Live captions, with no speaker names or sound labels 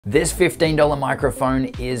This $15 microphone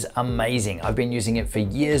is amazing. I've been using it for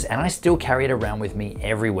years and I still carry it around with me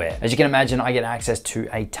everywhere. As you can imagine, I get access to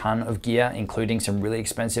a ton of gear, including some really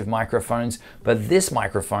expensive microphones, but this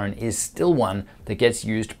microphone is still one that gets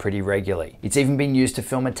used pretty regularly. It's even been used to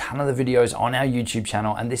film a ton of the videos on our YouTube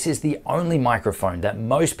channel, and this is the only microphone that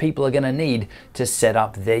most people are gonna need to set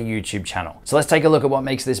up their YouTube channel. So let's take a look at what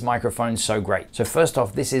makes this microphone so great. So first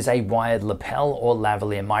off, this is a wired lapel or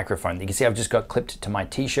lavalier microphone. You can see I've just got clipped to my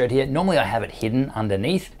t-shirt here. Normally I have it hidden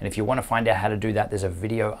underneath, and if you want to find out how to do that, there's a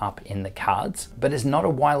video up in the cards. But it's not a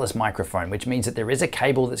wireless microphone, which means that there is a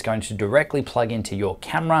cable that's going to directly plug into your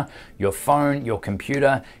camera, your phone, your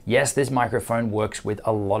computer. Yes, this microphone works with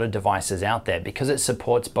a lot of devices out there because it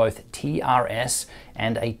supports both TRS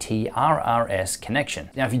and a TRRS connection.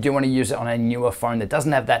 Now, if you do want to use it on a newer phone that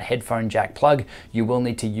doesn't have that headphone jack plug, you will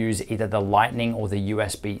need to use either the Lightning or the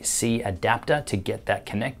USB-C adapter to get that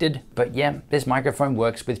connected. But yeah, this microphone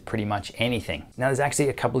works with pretty much anything. Now, there's actually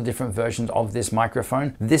a couple of different versions of this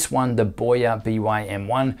microphone. This one, the Boya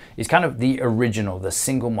MY-B1, is kind of the original, the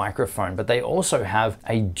single microphone, but they also have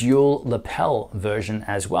a dual lapel version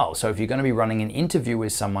as well. So if you're going to be running an interview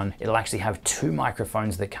with someone, it'll actually have two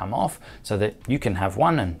microphones that come off so that you can have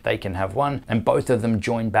one and they can have one, and both of them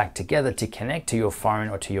join back together to connect to your phone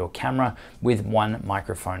or to your camera with one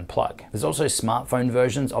microphone plug. There's also smartphone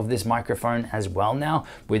versions of this microphone as well now,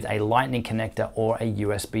 with a Lightning connector or a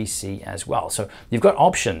USB-C as well. So you've got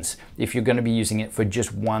options if you're going to be using it for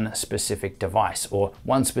just one specific device or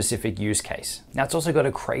one specific use case. Now, it's also got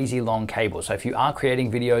a crazy long cable. So if you are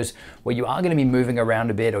creating videos where you are going to be moving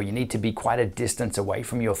around a bit, or you need to be quite a distance away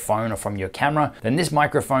from your phone or from your camera, then this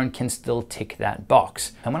microphone can still tick that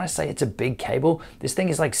box. And when I say it's a big cable, this thing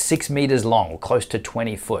is like 6 meters long or close to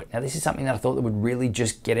 20 foot. Now, this is something that I thought that would really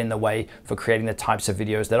just get in the way for creating the types of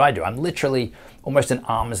videos that I do. I'm literally almost an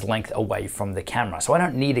arm's length away from the camera, so I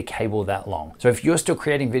don't need a cable that long. So if you're still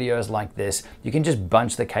creating videos like this, you can just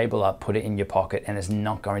bunch the cable up, put it in your pocket, and it's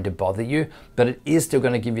not going to bother you, but it is still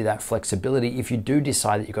going to give you that flexibility. If you do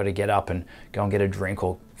decide that you've got to get up and go and get a drink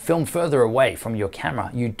or film further away from your camera,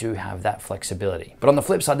 you do have that flexibility. But on the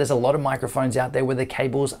flip side, there's a lot of microphones out there where the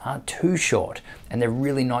cables are too short and they're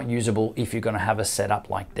really not usable if you're going to have a setup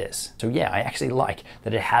like this. So yeah, I actually like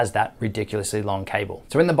that it has that ridiculously long cable.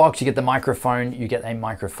 So in the box, you get the microphone, you get a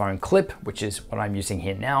microphone clip, which is what I'm using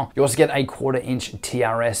here now. You also get a 1/4 inch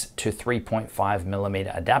TRS to 3.5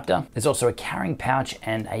 millimeter adapter. There's also a carrying pouch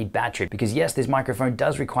and a battery, because yes, this microphone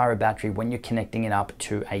does require a battery when you're connecting it up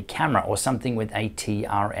to a camera or something with a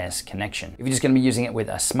TRS connection. If you're just going to be using it with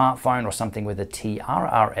a smartphone or something with a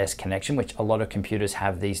TRRS connection, which a lot of computers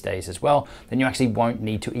have these days as well, then you actually won't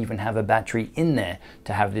need to even have a battery in there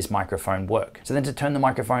to have this microphone work. So then to turn the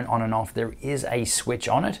microphone on and off, there is a switch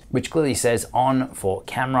on it, which clearly says on for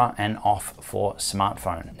camera and off for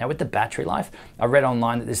smartphone. Now, with the battery life, I read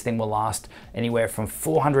online that this thing will last anywhere from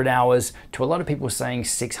 400 hours to a lot of people saying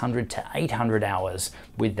 600 to 800 hours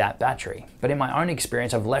with that battery. But in my own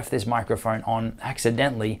experience, I've left this microphone on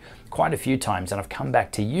accidentally quite a few times, and I've come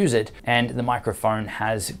back to use it and the microphone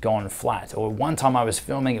has gone flat. Or one time I was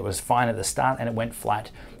filming, it was fine at the start and it went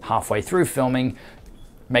flat halfway through filming,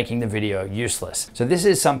 making the video useless. So this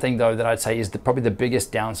is something though that I'd say is probably the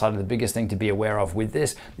biggest downside, or the biggest thing to be aware of with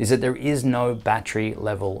this, is that there is no battery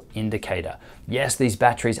level indicator. Yes, these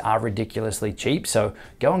batteries are ridiculously cheap, so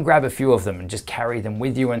go and grab a few of them and just carry them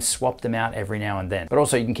with you and swap them out every now and then. But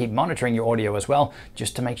also you can keep monitoring your audio as well,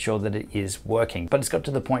 just to make sure that it is working. But it's got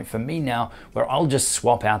to the point for me now where I'll just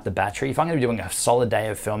swap out the battery. If I'm gonna be doing a solid day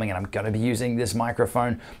of filming and I'm gonna be using this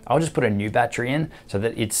microphone, I'll just put a new battery in so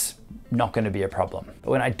that it's not going to be a problem.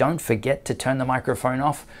 But when I don't forget to turn the microphone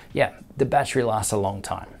off, yeah, the battery lasts a long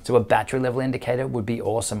time. So a battery level indicator would be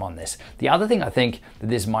awesome on this. The other thing I think that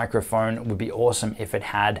this microphone would be awesome if it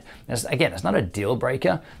had, again, it's not a deal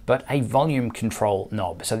breaker, but a volume control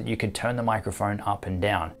knob so that you could turn the microphone up and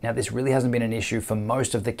down. Now, this really hasn't been an issue for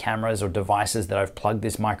most of the cameras or devices that I've plugged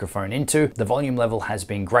this microphone into. The volume level has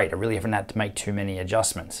been great. I really haven't had to make too many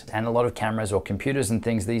adjustments. And a lot of cameras or computers and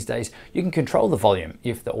things these days, you can control the volume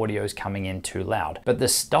if the audio is coming in too loud. But the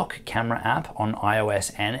stock camera app on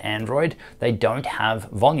iOS and Android, they don't have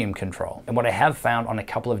volume control. And what I have found on a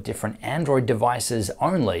couple of different Android devices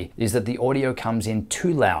only is that the audio comes in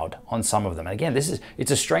too loud on some of them. And again,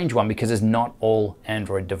 it's a strange one because it's not all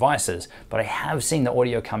Android devices, but I have seen the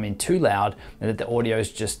audio come in too loud and that the audio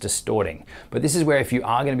is just distorting. But this is where if you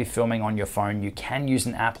are going to be filming on your phone, you can use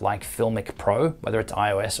an app like Filmic Pro, whether it's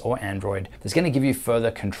iOS or Android, that's going to give you further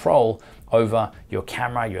control over your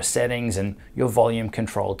camera, your settings, settings and your volume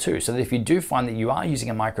control too. So that if you do find that you are using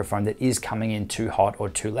a microphone that is coming in too hot or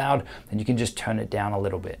too loud, then you can just turn it down a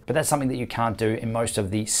little bit. But that's something that you can't do in most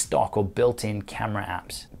of the stock or built-in camera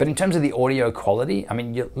apps. But in terms of the audio quality, I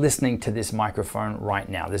mean, you're listening to this microphone right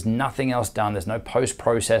now. There's nothing else done. There's no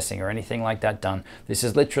post-processing or anything like that done. This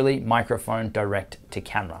is literally microphone direct to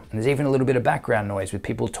camera. And there's even a little bit of background noise with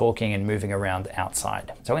people talking and moving around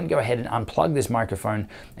outside. So I'm gonna go ahead and unplug this microphone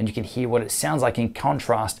and you can hear what it sounds like in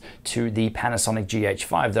contrast to the Panasonic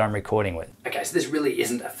GH5 that I'm recording with. Okay, so this really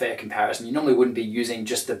isn't a fair comparison. You normally wouldn't be using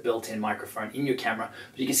just the built-in microphone in your camera,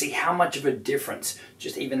 but you can see how much of a difference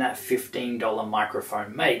just even that $15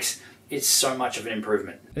 microphone makes. It's so much of an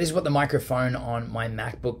improvement. This is what the microphone on my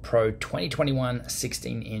MacBook Pro 2021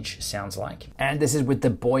 16-inch sounds like. And this is with the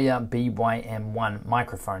Boya MY-B1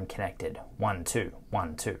 microphone connected. 1, 2,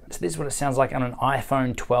 1, 2. So this is what it sounds like on an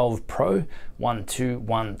iPhone 12 Pro. 1, 2,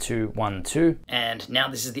 1, 2, 1, 2. And now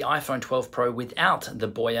this is the iPhone 12 Pro without the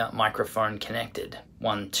Boya microphone connected.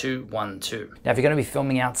 1, 2, 1, 2. Now, if you're gonna be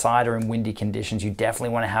filming outside or in windy conditions, you definitely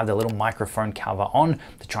wanna have the little microphone cover on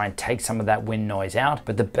to try and take some of that wind noise out.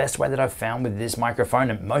 But the best way that I've found with this microphone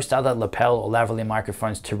and most other lapel or lavalier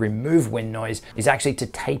microphones to remove wind noise is actually to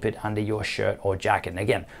tape it under your shirt or jacket. And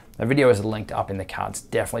again, the video is linked up in the cards.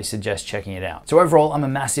 Definitely suggest checking it out. So overall, I'm a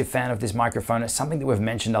massive fan of this microphone. It's something that we've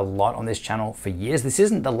mentioned a lot on this channel for years. This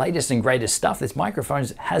isn't the latest and greatest stuff. This microphone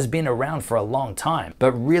has been around for a long time.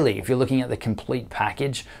 But really, if you're looking at the complete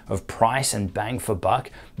package of price and bang for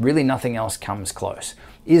buck, really nothing else comes close.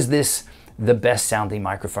 Is this the best sounding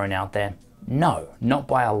microphone out there? No, not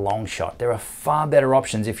by a long shot. There are far better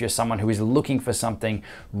options if you're someone who is looking for something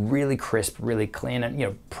really crisp, really clean,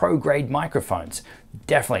 and pro grade microphones.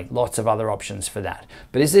 Definitely lots of other options for that.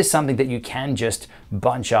 But is this something that you can just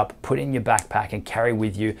bunch up, put in your backpack and carry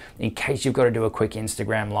with you in case you've got to do a quick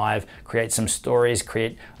Instagram live, create some stories,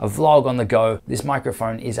 create a vlog on the go? This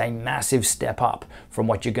microphone is a massive step up from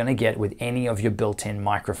what you're going to get with any of your built-in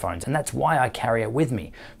microphones. And that's why I carry it with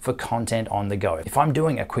me for content on the go. If I'm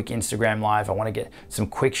doing a quick Instagram live, I want to get some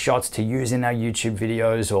quick shots to use in our YouTube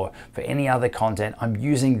videos or for any other content, I'm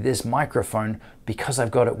using this microphone because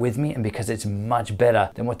I've got it with me and because it's much better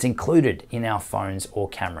than what's included in our phones or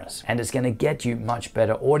cameras. And it's going to get you much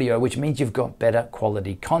better audio, which means you've got better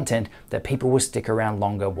quality content that people will stick around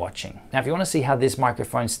longer watching. Now, if you want to see how this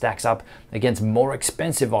microphone stacks up against more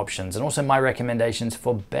expensive options and also my recommendations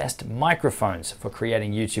for best microphones for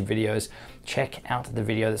creating YouTube videos, check out the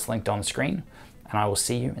video that's linked on screen, and I will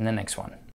see you in the next one.